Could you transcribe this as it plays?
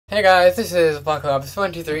Hey guys, this is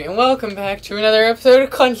S1E28 and welcome back to another episode of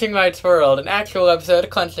ClenchingMite's World, an actual episode of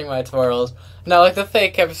ClenchingMite's World. Not like the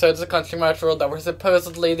fake episodes of ClenchingMite's World that were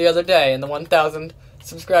supposedly the other day in the 1,000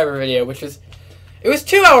 subscriber video, which was, it was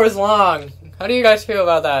 2 hours long. How do you guys feel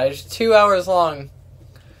about that? It's 2 hours long.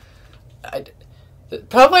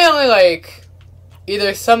 Probably only like,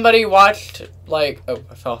 either somebody watched, like, oh,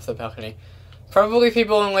 I fell off the balcony. Probably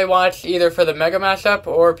people only watched either for the mega mashup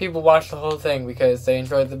or people watched the whole thing because they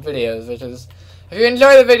enjoyed the videos, which is, if you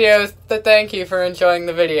enjoy the videos, then thank you for enjoying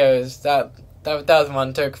the videos. That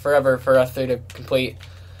one took forever for us to complete.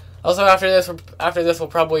 Also, after this we'll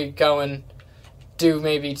probably go and do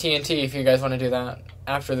maybe TNT if you guys want to do that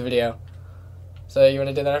after the video. So you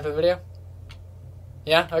want to do that after the video?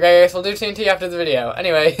 Yeah? Okay, guys, we'll do TNT after the video.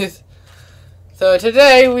 Anyways, so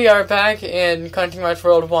today we are back in ClenchingMite's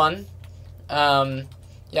World 1.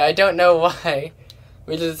 Yeah, I don't know why.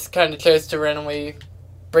 We just kind of chose to randomly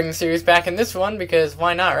bring the series back in this one, because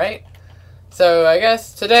why not, right? So, I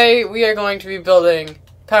guess today we are going to be building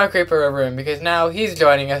Power Creeper a room, because now he's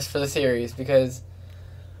joining us for the series, because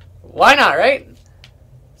why not, right?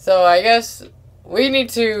 So, I guess we need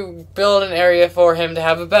to build an area for him to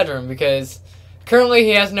have a bedroom, because currently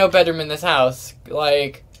he has no bedroom in this house.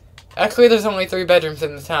 Like, actually, there's only 3 bedrooms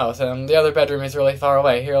in this house, and the other bedroom is really far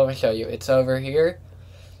away. Here, let me show you. It's over here.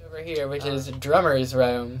 Over here, which is Drummer's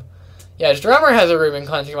room. Yeah, Drummer has a room in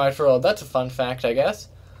ClenchingMite's World. That's a fun fact, I guess.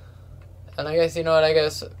 And I guess, you know what, I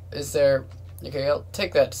guess, is there... Okay, I'll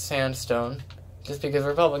take that sandstone, just because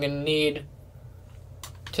we're probably going to need...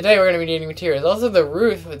 Today we're going to be needing materials. Also, the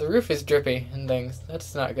roof is drippy and things.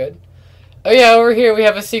 That's not good. Oh yeah, over here we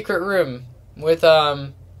have a secret room with,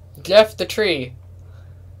 Jeff the Tree.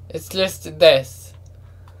 It's just this.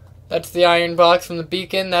 That's the iron box from the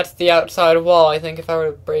beacon. That's the outside wall. I think if I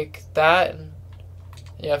were to break that...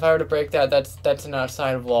 Yeah, if I were to break that, that's an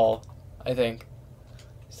outside wall, I think.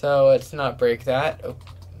 So, let's not break that. Oh,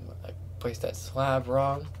 I placed that slab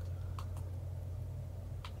wrong.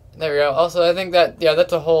 There we go. Also, I think that, yeah,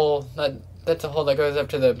 that's a hole that goes up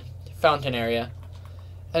to the fountain area.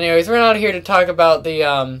 Anyways, we're not here to talk about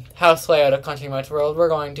the house layout of ClenchingMite's World. We're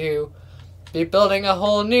going to be building a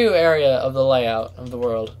whole new area of the layout of the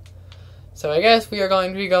world. So I guess we are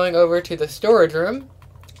going to be going over to the storage room,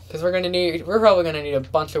 because we're probably gonna need a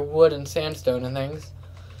bunch of wood and sandstone and things.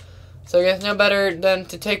 So I guess no better than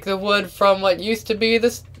to take the wood from what used to be the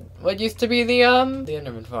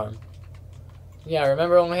Enderman farm. Yeah,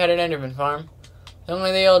 remember when we had an Enderman farm?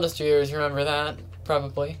 Only the oldest viewers remember that,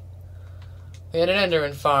 probably. We had an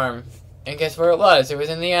Enderman farm, and guess where it was? It was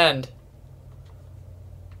in the end.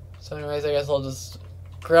 So anyways, I guess I'll just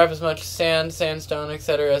grab as much sand, sandstone,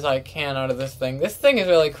 etc. as I can out of this thing. This thing is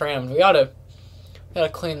really crammed. We gotta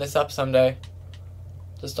clean this up someday.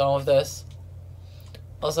 Just all of this.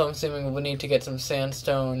 Also, I'm assuming we'll need to get some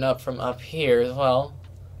sandstone up from up here as well.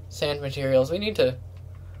 Sand materials. We need to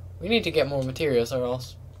get more materials, or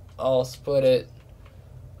else I'll split it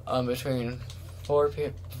between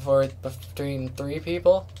between 3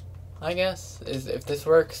 people, I guess, if this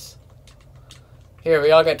works. Here,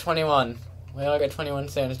 we all get 21. We all get 21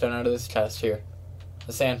 sandstone out of this chest here.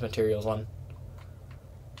 The sand materials one.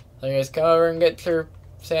 So you guys come over and get your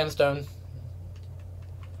sandstone.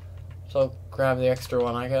 So I'll grab the extra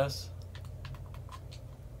one, I guess.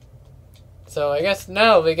 So I guess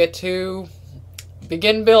now we get to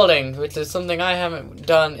begin building, which is something I haven't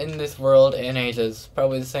done in this world in ages.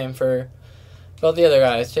 Probably the same for both the other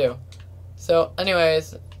guys, too. So,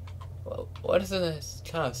 anyways, what is in this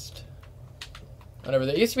chest? Whatever,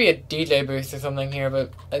 there used to be a DJ booth or something here,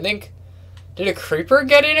 but I think... Did a creeper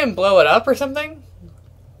get in and blow it up or something?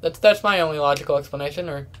 That's my only logical explanation,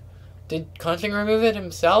 or... Did Clenching remove it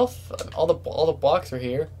himself? All the blocks are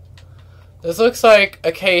here. This looks like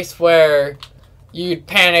a case where you'd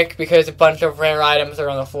panic because a bunch of rare items are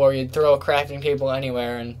on the floor. You'd throw a crafting table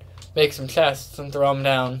anywhere and make some chests and throw them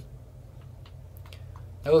down.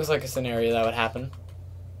 It looks like a scenario that would happen.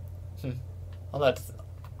 Well,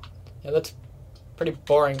 that's pretty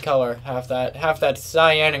boring color. Half that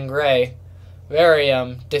cyan and gray. Very,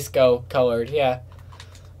 disco colored, yeah.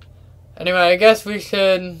 Anyway, I guess we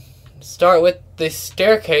should start with the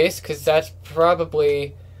staircase, because that's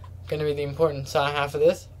probably going to be the important half of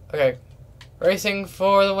this. Okay. Racing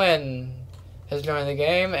for the Win has joined the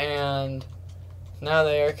game, and now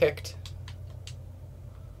they are kicked.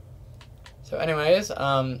 So anyways,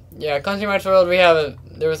 yeah, ClenchingMite's World,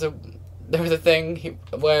 there was a thing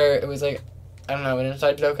where it was like, I don't know, an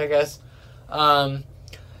inside joke, I guess.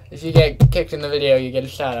 If you get kicked in the video, you get a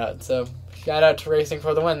shout out. So, shout out to Racing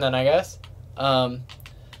for the Win then, I guess.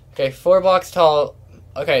 Okay, 4 blocks tall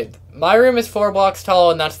Okay, my room is 4 blocks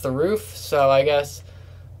tall, and that's the roof. So I guess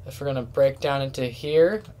if we're gonna break down into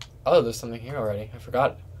here, oh, there's something here already. I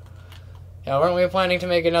forgot. Yeah, weren't we planning to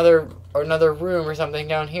make another room or something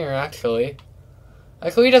down here? Actually,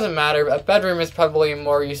 it doesn't matter. A bedroom is probably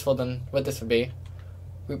more useful than what this would be.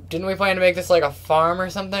 Didn't we plan to make this like a farm or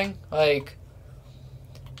something? Like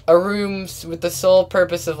a room with the sole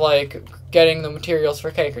purpose of like getting the materials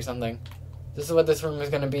for cake or something. This is what this room is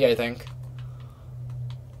gonna be, I think.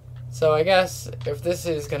 So I guess if this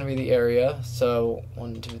is going to be the area, so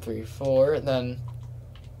 1, 2, 3, 4, then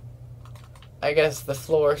I guess the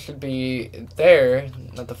floor should be there,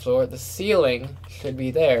 not the floor, the ceiling should be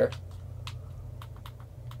there.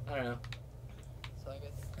 I don't know. So I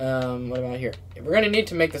guess, what about here? We're going to need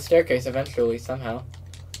to make the staircase eventually, somehow.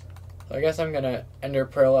 So I guess I'm going to ender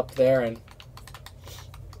pearl up there and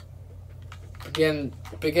begin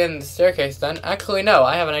the staircase then. Actually, no,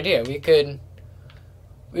 I have an idea. We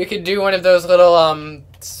could do one of those little,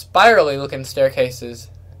 spirally looking staircases,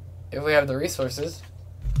 if we have the resources.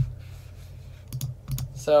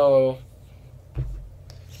 So,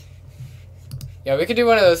 yeah, we could do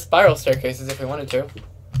one of those spiral staircases if we wanted to.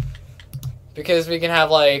 Because we can have,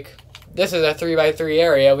 like, this is a 3x3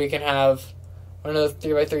 area, we can have one of those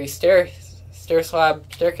 3x3 stair slab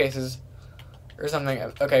staircases, or something.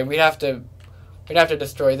 Okay, we'd have to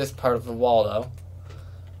destroy this part of the wall, though.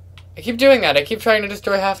 I keep doing that. I keep trying to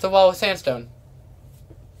destroy half the wall with sandstone.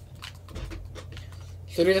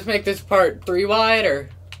 Should we just make this part 3 wide, or?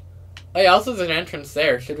 Oh yeah, also there's an entrance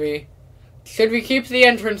there. Should we keep the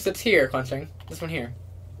entrance that's here, Clenching? This one here.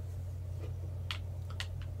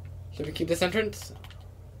 Should we keep this entrance?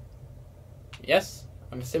 Yes?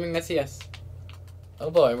 I'm assuming that's a yes.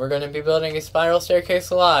 Oh boy, we're going to be building a spiral staircase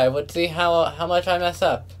live. Let's see how much I mess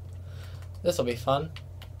up. This'll be fun.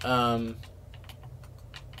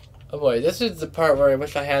 Oh boy, this is the part where I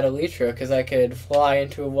wish I had Elytra, because I could fly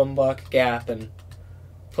into a 1 block gap and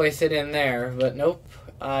place it in there, but nope,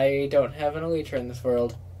 I don't have an Elytra in this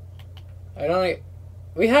world.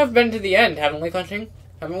 We have been to the end, haven't we, Clenching?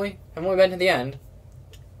 Haven't we? Haven't we been to the end?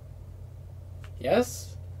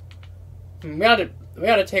 Yes? We ought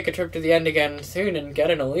to take a trip to the end again soon and get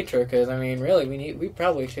an Elytra, because, I mean, really, we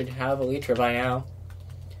probably should have Elytra by now.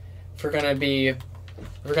 If we're gonna be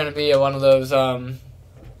one of those,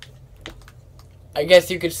 I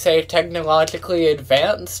guess you could say technologically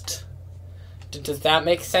advanced. Does that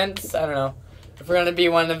make sense? I don't know. If we're gonna be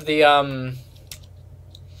one of the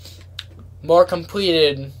more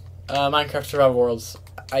completed Minecraft survival worlds,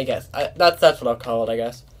 I guess. That's what I'll call it, I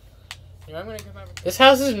guess. You know, I'm gonna come over. This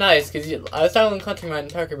house is nice because I was telling ClenchingMite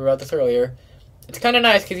and Parker about this earlier. It's kind of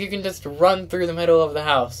nice because you can just run through the middle of the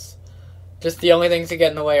house. Just the only things that get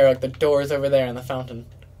in the way are like the doors over there and the fountain.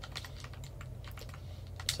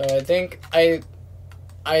 So I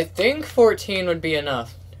think 14 would be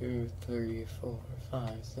enough. 2, 3, 4, 5,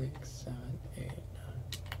 6, 7, 8, 9.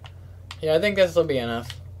 Yeah, I think this will be enough.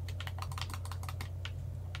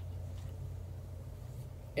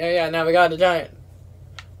 Yeah, now we got a giant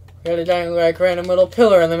like random little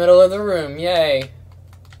pillar in the middle of the room. Yay.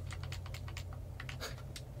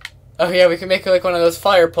 Oh yeah, we can make like one of those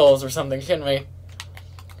fire poles or something, shouldn't we?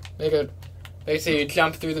 Make it basically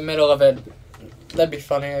jump through the middle of it. That'd be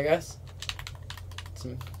funny, I guess.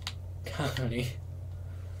 Some comedy.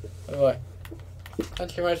 Oh boy.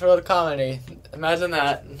 ClenchingMite's World Comedy. Imagine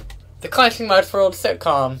that. The ClenchingMite's World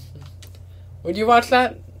sitcom. Would you watch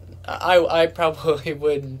that? I probably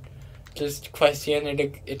would just question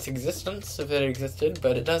its existence if it existed,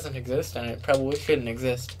 but it doesn't exist and it probably shouldn't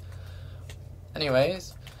exist.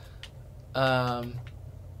 Anyways. That's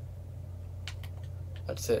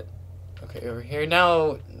it. Okay, over here.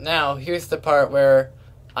 Now here's the part where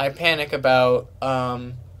I panic about,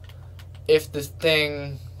 if this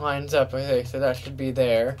thing lines up. Okay, so that should be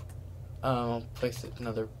there. I'll place it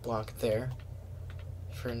another block there.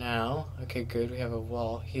 For now. Okay, good. We have a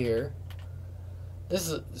wall here.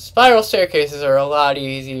 Spiral staircases are a lot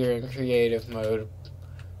easier in creative mode.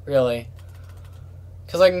 Really.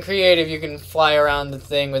 Because like in creative, you can fly around the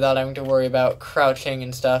thing without having to worry about crouching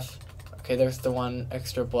and stuff. Okay, there's the one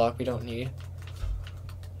extra block we don't need.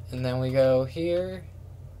 And then we go here,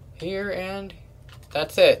 here, and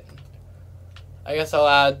that's it. I guess I'll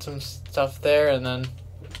add some stuff there, and then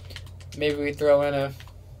maybe we throw in a...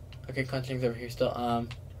 Okay, Clenching's over here still.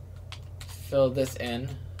 Fill this in.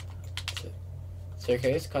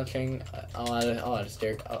 Staircase, Clenching. I'll add a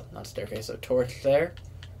not staircase, a torch there.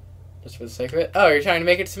 Just for the sake of it. Oh, you're trying to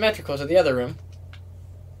make it symmetrical to the other room.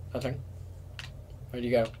 Clenching. Where'd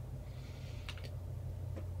you go?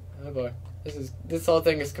 Oh boy. This whole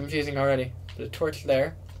thing is confusing already. Put a torch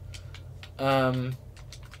there.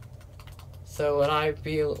 So would I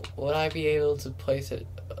be able to place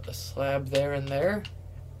a slab there and there?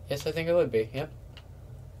 Yes, I think it would be. Yep.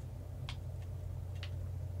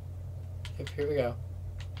 Yep, here we go.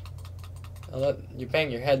 I'll let you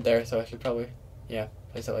bang your head there, so I should probably, yeah,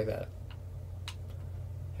 place it like that.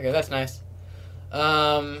 Okay, that's nice.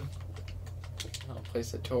 I'll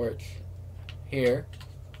place a torch here.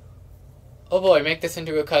 Oh boy, make this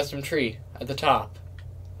into a custom tree at the top.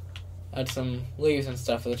 Add some leaves and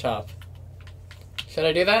stuff at the top. Should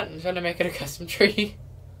I do that? Should I make it a custom tree?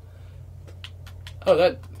 Oh,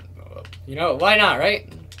 that, you know, why not,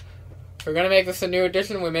 right? If we're gonna make this a new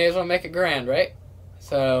edition, we may as well make it grand, right?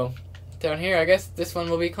 So, down here, I guess this one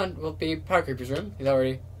will be Power Creeper's room. He's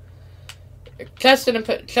already chest and a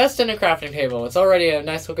crafting table. It's already a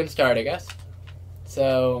nice looking start, I guess.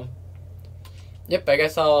 So, yep, I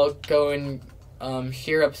guess I'll go and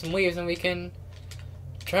shear up some leaves, and we can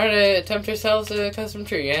try to attempt ourselves a custom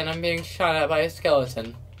tree. And I'm being shot at by a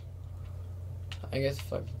skeleton. I guess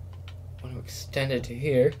if I want to extend it to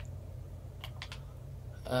here.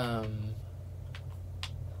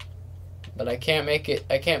 But I can't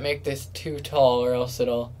make this too tall, or else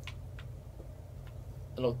it'll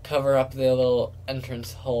cover up the little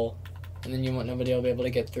entrance hole, and then nobody will be able to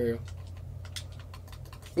get through.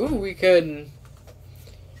 Ooh, we could.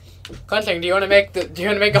 Clenching, do you want to make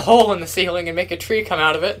a hole in the ceiling and make a tree come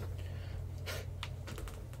out of it?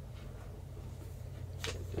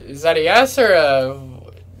 Is that a yes or a?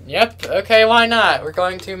 Yep. Okay, why not? We're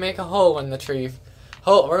going to make a hole in the tree.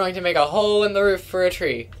 We're going to make a hole in the roof for a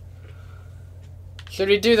tree. Should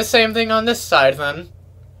we do the same thing on this side then?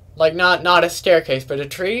 Like not a staircase, but a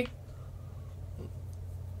tree?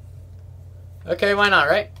 Okay, why not,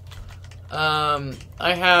 right? I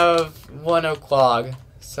have 1 oak log,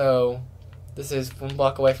 so this is 1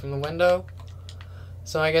 block away from the window.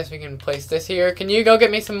 So I guess we can place this here. Can you go get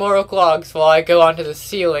me some more oak logs while I go onto the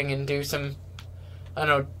ceiling and do some, I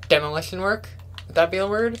don't know, demolition work? Would that be a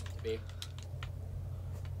word?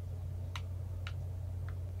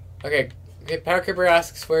 Okay, Power Creeper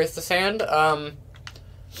asks, where's the sand?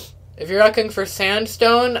 If you're looking for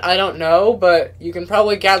sandstone, I don't know, but you can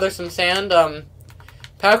probably gather some sand.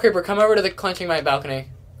 Power Creeper, come over to the ClenchingMite balcony.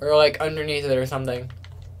 Or, like, underneath it or something.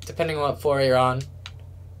 Depending on what floor you're on.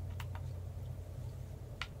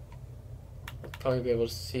 Probably be able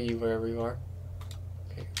to see wherever you are.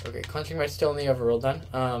 Okay, ClenchingMite's still in the overworld then.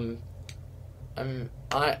 I'm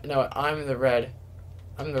the red.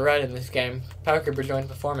 I'm the red in this game. Power Creeper joined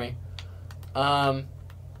before me.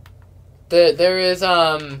 There is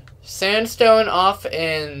sandstone off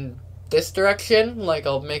in this direction. Like,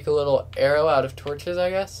 I'll make a little arrow out of torches, I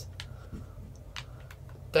guess.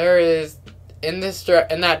 There is in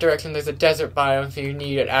that direction. There's a desert biome if you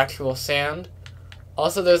need actual sand.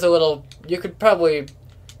 Also, there's a little. You could probably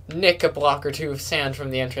nick a block or 2 of sand from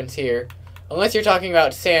the entrance here, unless you're talking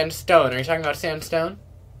about sandstone. Are you talking about sandstone?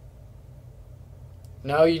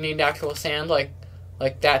 No, you need actual sand, like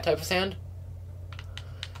that type of sand.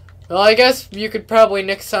 Well, I guess you could probably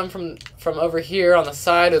nick some from over here on the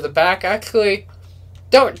side or the back. Actually,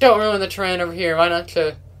 don't ruin the terrain over here. Why not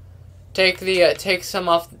to take some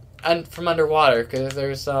off from underwater? Because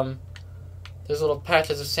there's little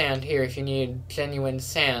patches of sand here if you need genuine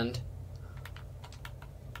sand.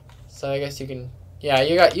 So I guess you can. Yeah,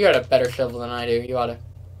 you got a better shovel than I do. You ought to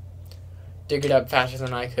dig it up faster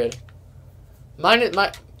than I could. None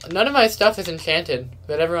of my stuff is enchanted,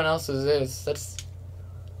 but everyone else's is. That's.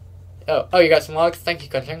 Oh, you got some logs? Thank you,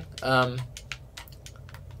 Clenching. So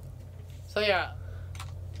yeah.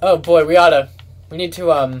 Oh boy, we need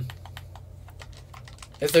to,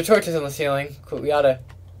 is there torches on the ceiling? Cool, we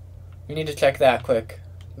need to check that quick.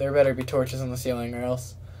 There better be torches on the ceiling or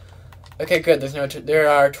else. Okay, good, there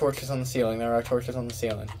are torches on the ceiling. There are torches on the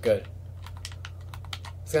ceiling. Good. I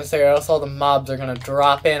was gonna say, or else all the mobs are gonna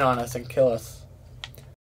drop in on us and kill us.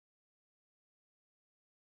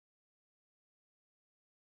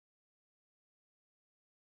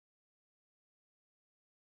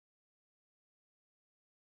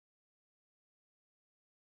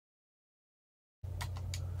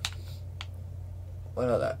 What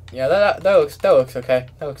about that? Yeah, that looks okay.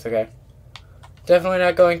 That looks okay. Definitely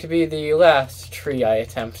not going to be the last tree I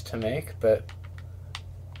attempt to make, but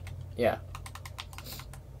yeah.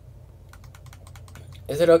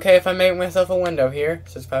 Is it okay if I make myself a window here?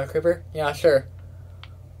 Says Power Creeper. Yeah, sure.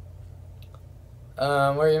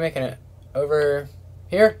 Where are you making it? Over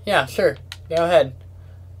here? Yeah, sure. Go ahead.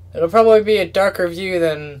 It'll probably be a darker view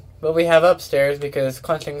than what we have upstairs because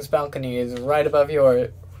Clenching's balcony is right above your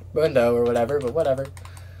window or whatever, but whatever.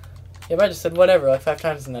 Yeah, but I just said whatever like 5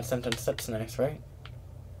 times in that sentence. That's nice, right?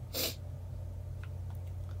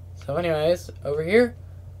 So anyways, over here.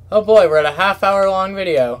 Oh boy, we're at a half-hour long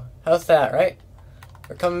video. How's that, right?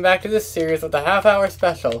 We're coming back to this series with a half-hour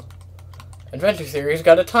special. Adventure series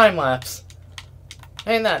got a time-lapse.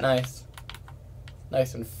 Ain't that nice?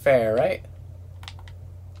 Nice and fair, right?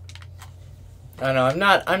 I know,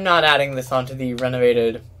 I'm not adding this onto the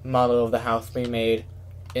renovated model of the house we made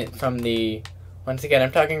from the... Once again,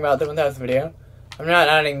 I'm talking about the 1000 video. I'm not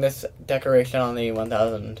adding this decoration on the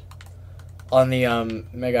 1000... On the,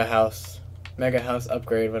 mega house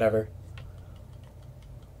upgrade, whatever.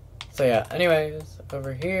 So yeah, anyways,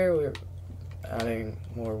 over here, we're adding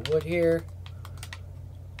more wood here.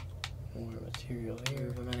 More material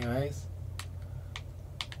here, but anyways.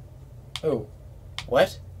 Oh,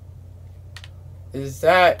 what? Is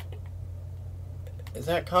that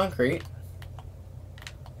concrete?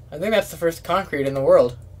 I think that's the first concrete in the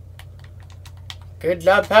world. Good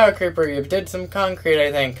job, Power Creeper, you did some concrete,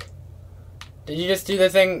 I think. Did you just do the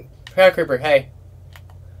thing, Power Creeper, hey.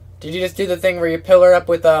 Did you just do the thing where you pillar up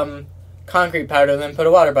with, concrete powder and then put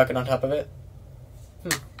a water bucket on top of it?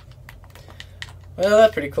 Well,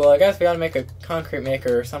 that's pretty cool. I guess we gotta make a concrete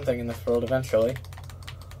maker or something in this world eventually.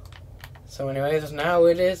 So anyways, now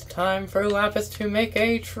it is time for Lapis to make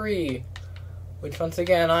a tree. Which, once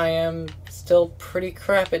again, I am still pretty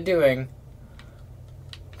crap at doing.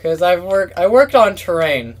 Because I worked on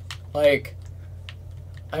terrain. Like,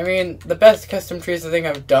 I mean, the best custom trees I think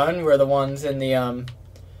I've done were the ones in the,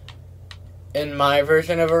 in my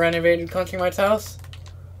version of a renovated ClenchingMite's house.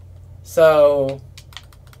 So,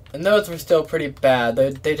 and those were still pretty bad.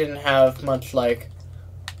 They didn't have much, like,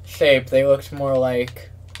 shape. They looked more like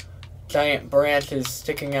giant branches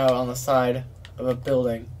sticking out on the side of a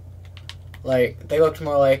building. Like, they looked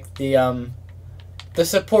more like the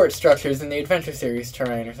support structures in the Adventure Series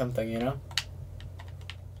terrain or something, you know?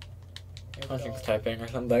 Clenching's typing or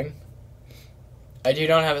something. You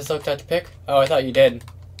don't have a silk touch pick? Oh, I thought you did.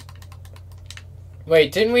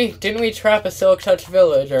 Wait, didn't we trap a silk touch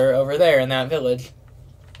villager over there in that village?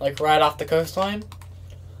 Like right off the coastline?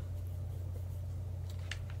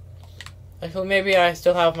 Actually, maybe I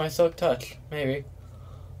still have my silk touch. Maybe.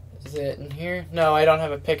 Is it in here? No, I don't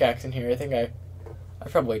have a pickaxe in here. I think I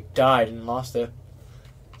probably died and lost it.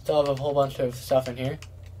 Still have a whole bunch of stuff in here.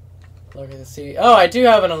 Look at the sea. Oh, I do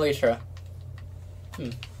have an elytra.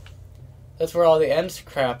 That's where all the end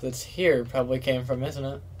crap that's here probably came from, isn't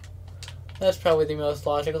it? That's probably the most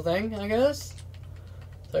logical thing, I guess.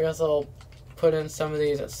 So I guess I'll put in some of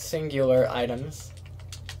these singular items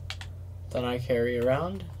that I carry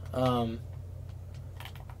around. Time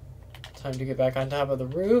to get back on top of the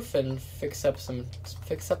roof and fix up some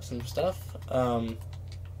stuff.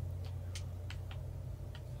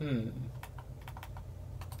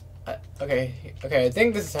 Okay, I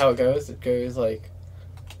think this is how it goes. It goes like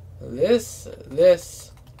this,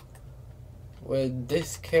 would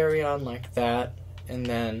this carry on like that, and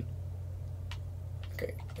then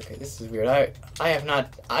okay, this is weird. I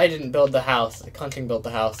didn't build the house. Clenching built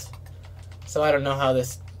the house. So I don't know how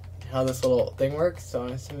this little thing works, so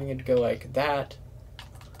I'm assuming it'd go like that.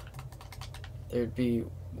 There'd be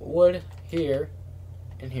wood here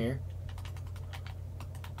and here.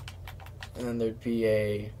 And then there'd be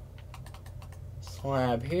a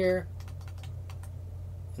slab here.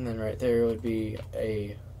 And then right there would be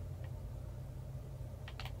right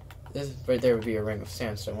there would be a ring of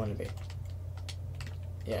sandstone, wouldn't it be?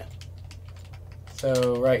 Yeah.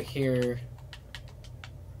 So right here.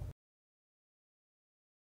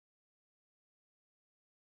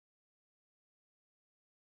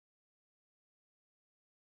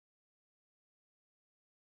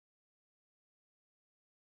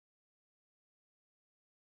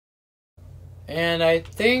 And I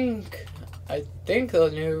think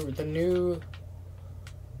the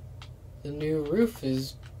new roof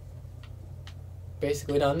is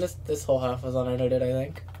basically done. This whole half was unedited, I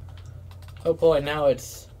think. Oh boy, now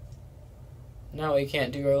we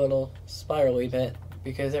can't do our little spirally bit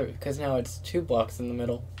because now it's 2 blocks in the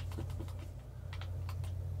middle.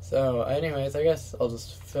 So anyways, I guess I'll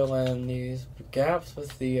just fill in these gaps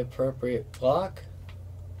with the appropriate block.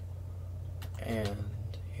 And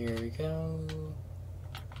here we go.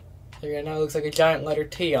 There you go, now it looks like a giant letter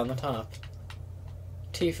T on the top.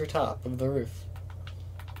 T for top of the roof.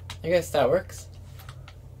 I guess that works.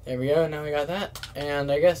 There we go, now we got that.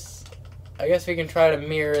 And I guess we can try to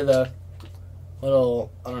mirror the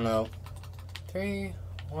little, I don't know, 3,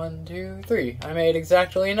 1, 2, 3. I made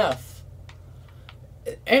exactly enough.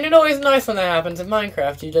 Ain't it always nice when that happens in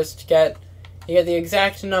Minecraft? You get the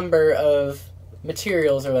exact number of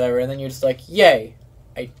materials or whatever, and then you're just like, yay,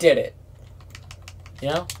 I did it. You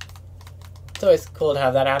know? It's always cool to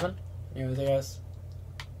have that happen. Anyways, I guess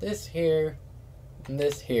this here, and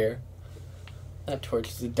this here. That torch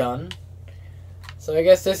is done. So I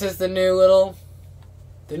guess this is the new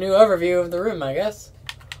overview of the room, I guess.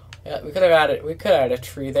 Yeah, we could add a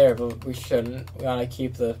tree there, but we shouldn't. We gotta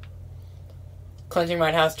keep the Clenching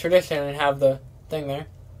Mite house tradition and have the thing there.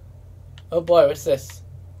 Oh boy, what's this?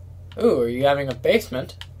 Ooh, are you having a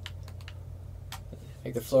basement?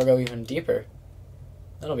 Make the floor go even deeper.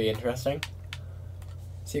 That'll be interesting.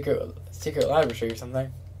 Secret laboratory or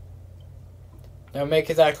something. Now make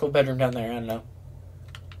his actual bedroom down there, I don't know.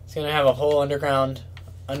 He's gonna have a whole underground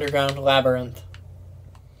labyrinth.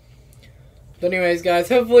 But anyways, guys,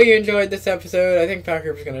 hopefully you enjoyed this episode. I think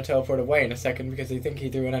Packer's gonna teleport away in a second because I think he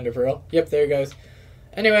threw an ender pearl. Yep, there he goes.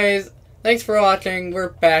 Anyways, thanks for watching. We're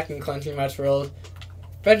back in Clenching Mite's World.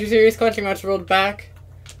 Adventure series Clenching Mite's World back.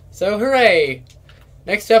 So hooray!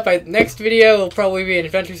 Next video will probably be an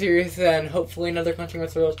adventure series and hopefully another Clenching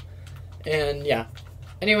Mite's World. And yeah.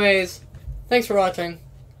 Anyways, thanks for watching.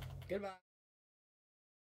 Goodbye.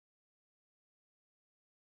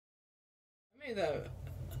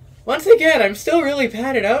 Once again, I'm still really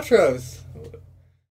bad at outros.